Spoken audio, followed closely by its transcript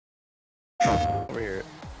Over here.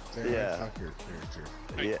 Yeah.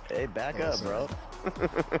 Yeah. Hey, back up, bro.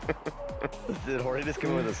 Did Jorge just come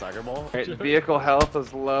in with a soccer ball? Right, vehicle health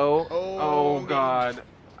is low. Oh, God.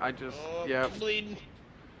 I just, yep. I'm bleeding.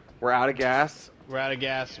 We're out of gas. We're out of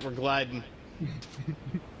gas. We're gliding.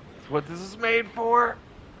 That's what this is made for.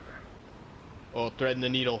 Oh, threading the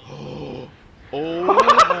needle. Oh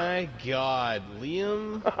my God,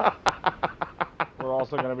 Liam. We're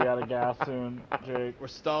also gonna be out of gas soon, Jake. We're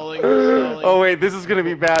stalling. We're stalling. Oh wait, this is gonna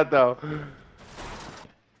be bad though. I'm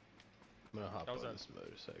gonna hop on this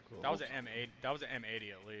motorcycle. That was an M8. That was an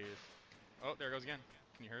M80 at least. Oh, there it goes again.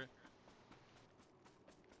 Can you hear it?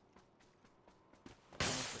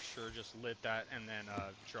 Someone for sure just lit that and then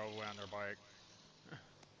drove away on their bike. Is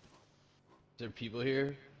there people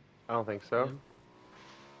here? I don't think so.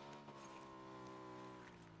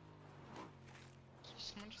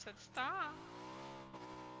 Someone just said stop.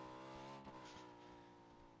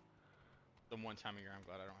 The one time a year I'm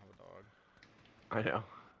glad I don't have a dog. I know.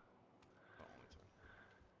 The only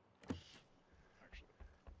time. Actually.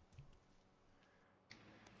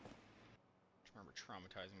 I remember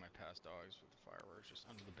traumatizing my past dogs with the fireworks just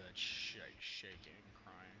under the bed, shaking and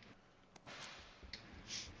crying.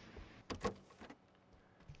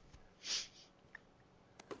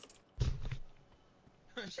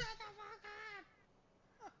 Shut the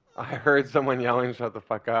fuck up! I heard someone yelling, "Shut the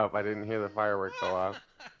fuck up!" I didn't hear the fireworks go off.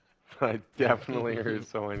 I definitely heard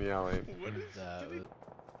someone yelling. What is that?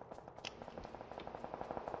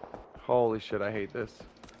 Holy shit, I hate this.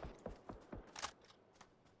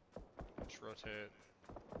 Just rotate.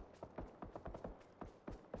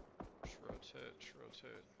 Just rotate, just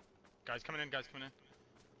rotate. Guys coming in, guys coming in.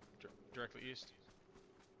 Directly east.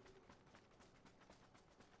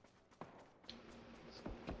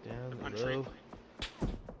 Down On the tree. road.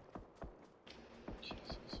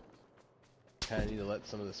 Jesus. Kinda need to let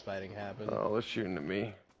some of this fighting happen. Oh, they're shooting at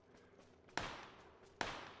me.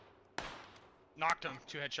 Knocked him.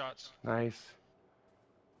 2 headshots. Nice.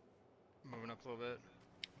 Moving up a little bit.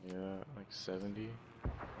 Yeah, like 70.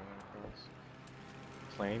 Going across.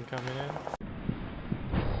 Plane coming in.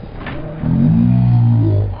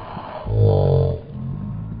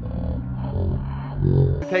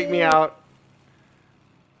 Take me out.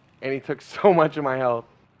 And he took so much of my health.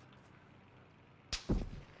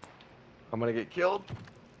 I'm gonna get killed.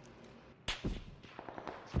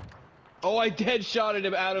 Oh, I dead shotted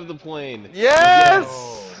him out of the plane. Yes!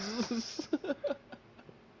 Yes! What?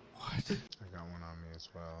 I got one on me as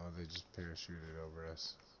well. They just parachuted over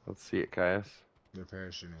us. Let's see it, Caius. They're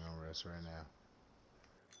parachuting over us right now.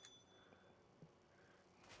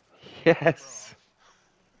 Yes.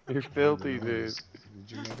 You're filthy, Nice. dude.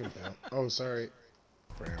 Did you make a belt? Oh, sorry.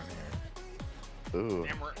 Brown hair. Ooh.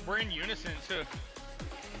 And we're in unison too.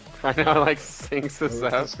 I know, like, syncs us Look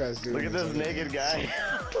what up. this guy's doing. Look at this naked guy.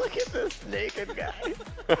 Look at this naked guy.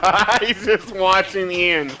 He's just watching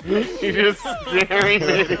Ian. He's just staring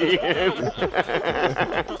at Ian. He's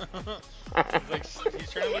like,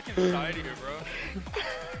 he's trying to look inside of you, bro.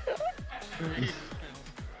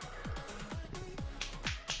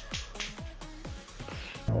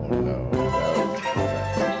 Oh no.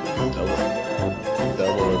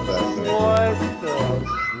 Double assassination. What the?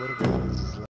 What